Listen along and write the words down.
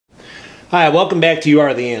Hi, welcome back to You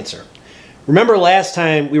Are the Answer. Remember last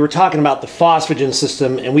time we were talking about the phosphagen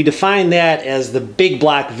system and we defined that as the big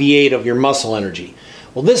block V8 of your muscle energy.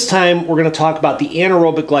 Well, this time we're going to talk about the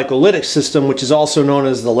anaerobic glycolytic system, which is also known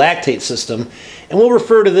as the lactate system, and we'll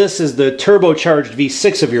refer to this as the turbocharged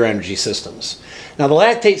V6 of your energy systems. Now, the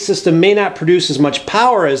lactate system may not produce as much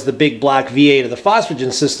power as the big block V8 of the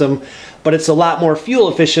phosphagen system, but it's a lot more fuel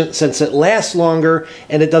efficient since it lasts longer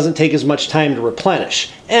and it doesn't take as much time to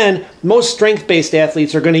replenish. And most strength-based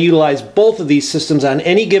athletes are going to utilize both of these systems on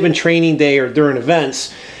any given training day or during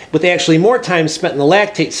events, with actually more time spent in the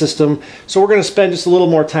lactate system, so we're going to spend just a little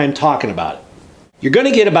more time talking about it. You're going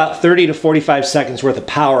to get about 30 to 45 seconds worth of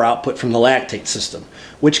power output from the lactate system,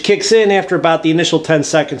 which kicks in after about the initial 10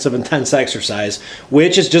 seconds of intense exercise,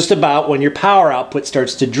 which is just about when your power output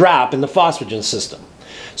starts to drop in the phosphagen system.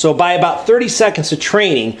 So by about 30 seconds of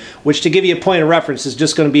training, which to give you a point of reference is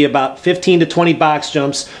just going to be about 15 to 20 box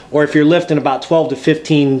jumps, or if you're lifting about 12 to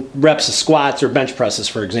 15 reps of squats or bench presses,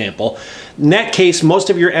 for example, in that case, most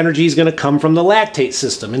of your energy is going to come from the lactate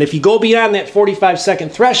system. And if you go beyond that 45-second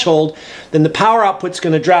threshold, then the power output's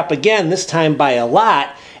going to drop again, this time by a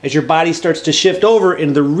lot, as your body starts to shift over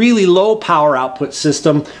into the really low power output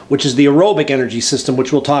system, which is the aerobic energy system,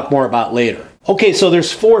 which we'll talk more about later. Okay, so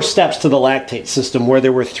there's 4 steps to the lactate system where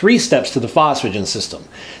there were 3 steps to the phosphagen system.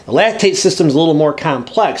 The lactate system is a little more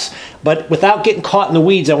complex, but without getting caught in the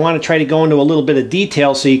weeds, I want to try to go into a little bit of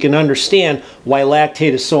detail so you can understand why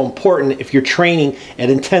lactate is so important if you're training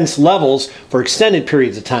at intense levels for extended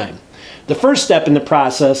periods of time. The first step in the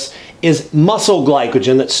process is muscle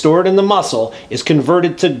glycogen that's stored in the muscle is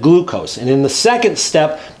converted to glucose. And in the second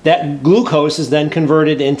step, that glucose is then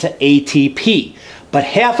converted into ATP. But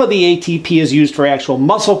half of the ATP is used for actual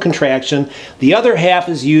muscle contraction. The other half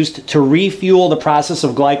is used to refuel the process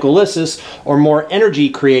of glycolysis, or more energy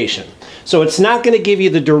creation. So it's not going to give you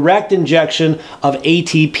the direct injection of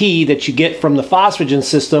ATP that you get from the phosphagen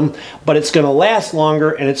system, but it's going to last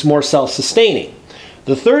longer and it's more self-sustaining.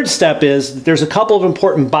 The third step is that there's a couple of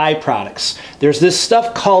important byproducts. There's this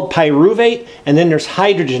stuff called pyruvate, and then there's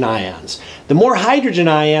hydrogen ions. The more hydrogen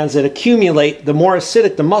ions that accumulate, the more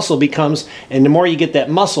acidic the muscle becomes, and the more you get that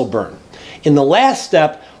muscle burn. In the last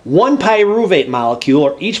step, one pyruvate molecule,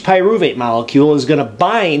 or each pyruvate molecule, is going to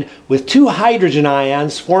bind with 2 hydrogen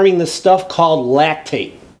ions, forming this stuff called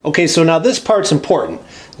lactate. Okay, so now this part's important.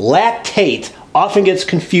 Lactate often gets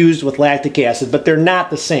confused with lactic acid, but they're not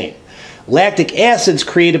the same. Lactic acid is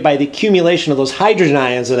created by the accumulation of those hydrogen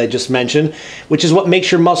ions that I just mentioned, which is what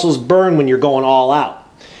makes your muscles burn when you're going all out.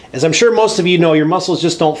 As I'm sure most of you know, your muscles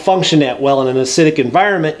just don't function that well in an acidic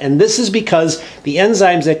environment, and this is because the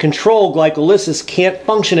enzymes that control glycolysis can't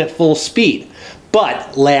function at full speed.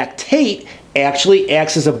 But lactate actually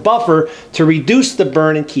acts as a buffer to reduce the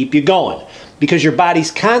burn and keep you going, because your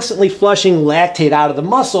body's constantly flushing lactate out of the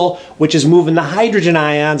muscle, which is moving the hydrogen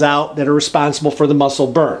ions out that are responsible for the muscle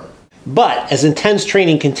burn. But as intense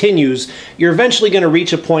training continues, you're eventually going to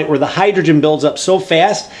reach a point where the hydrogen builds up so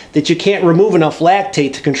fast that you can't remove enough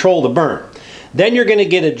lactate to control the burn. Then you're going to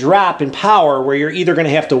get a drop in power where you're either going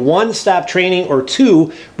to have to 1, stop training, or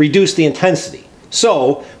 2, reduce the intensity.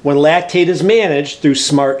 So when lactate is managed through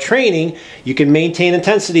smart training, you can maintain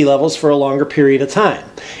intensity levels for a longer period of time.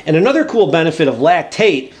 And another cool benefit of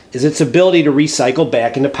lactate is its ability to recycle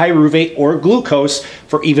back into pyruvate or glucose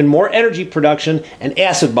for even more energy production and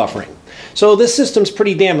acid buffering. So this system's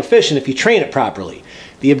pretty damn efficient if you train it properly.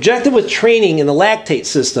 The objective with training in the lactate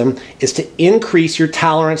system is to increase your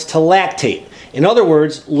tolerance to lactate. In other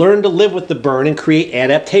words, learn to live with the burn and create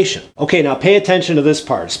adaptation. Okay, now pay attention to this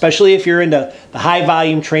part, especially if you're into the high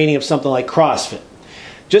volume training of something like CrossFit.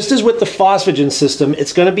 Just as with the phosphagen system,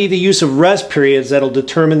 it's going to be the use of rest periods that'll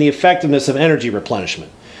determine the effectiveness of energy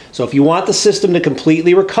replenishment. So if you want the system to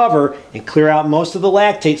completely recover and clear out most of the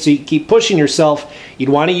lactate so you can keep pushing yourself, you'd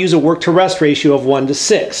want to use a work-to-rest ratio of 1 to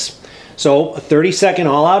 6. So a 30-second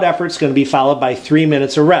all-out effort is going to be followed by 3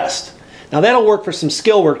 minutes of rest. Now that'll work for some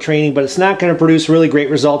skill work training, but it's not going to produce really great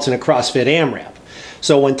results in a CrossFit AMRAP.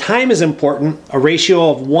 So when time is important, a ratio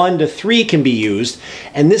of 1 to 3 can be used,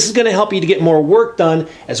 and this is going to help you to get more work done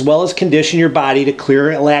as well as condition your body to clear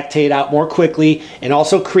lactate out more quickly and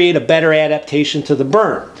also create a better adaptation to the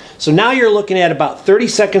burn. So now you're looking at about 30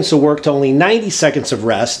 seconds of work to only 90 seconds of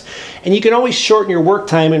rest, and you can always shorten your work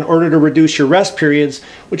time in order to reduce your rest periods,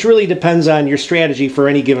 which really depends on your strategy for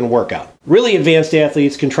any given workout. Really advanced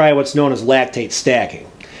athletes can try what's known as lactate stacking.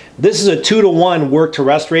 This is a 2 to 1 work to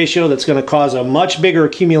rest ratio that's going to cause a much bigger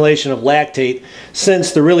accumulation of lactate,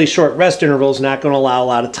 since the really short rest interval is not going to allow a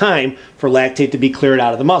lot of time for lactate to be cleared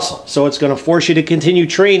out of the muscle. So it's going to force you to continue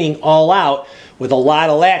training all out with a lot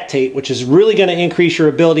of lactate, which is really going to increase your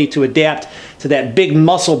ability to adapt to that big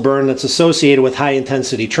muscle burn that's associated with high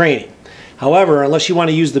intensity training. However, unless you want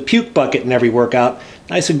to use the puke bucket in every workout,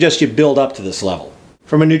 I suggest you build up to this level.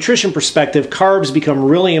 From a nutrition perspective, carbs become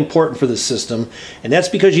really important for this system, and that's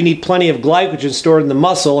because you need plenty of glycogen stored in the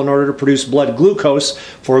muscle in order to produce blood glucose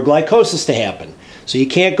for glycosis to happen. So you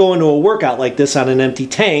can't go into a workout like this on an empty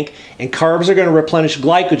tank, and carbs are going to replenish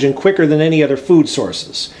glycogen quicker than any other food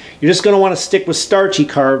sources. You're just going to want to stick with starchy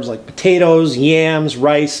carbs like potatoes, yams,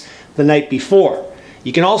 rice the night before.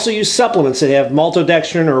 You can also use supplements that have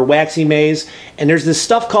maltodextrin or waxy maize, and there's this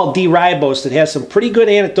stuff called D-ribose that has some pretty good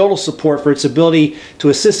anecdotal support for its ability to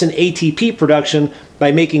assist in ATP production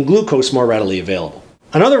by making glucose more readily available.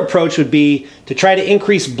 Another approach would be to try to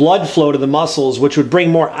increase blood flow to the muscles, which would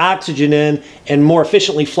bring more oxygen in and more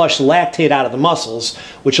efficiently flush lactate out of the muscles,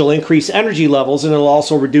 which will increase energy levels and it'll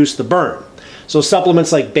also reduce the burn. So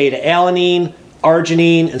supplements like beta-alanine,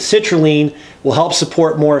 arginine, and citrulline will help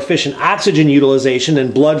support more efficient oxygen utilization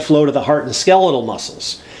and blood flow to the heart and skeletal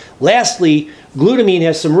muscles. Lastly, glutamine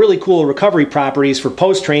has some really cool recovery properties for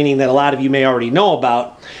post-training that a lot of you may already know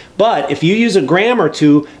about. But if you use a gram or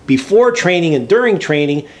two before training and during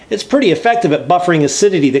training, it's pretty effective at buffering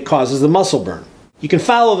acidity that causes the muscle burn. You can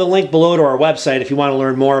follow the link below to our website if you want to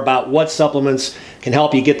learn more about what supplements can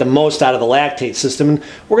help you get the most out of the lactate system. And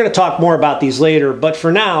we're going to talk more about these later, but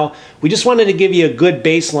for now, we just wanted to give you a good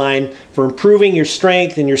baseline for improving your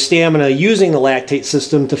strength and your stamina using the lactate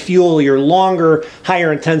system to fuel your longer,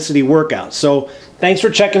 higher intensity workouts. So thanks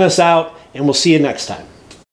for checking us out, and we'll see you next time.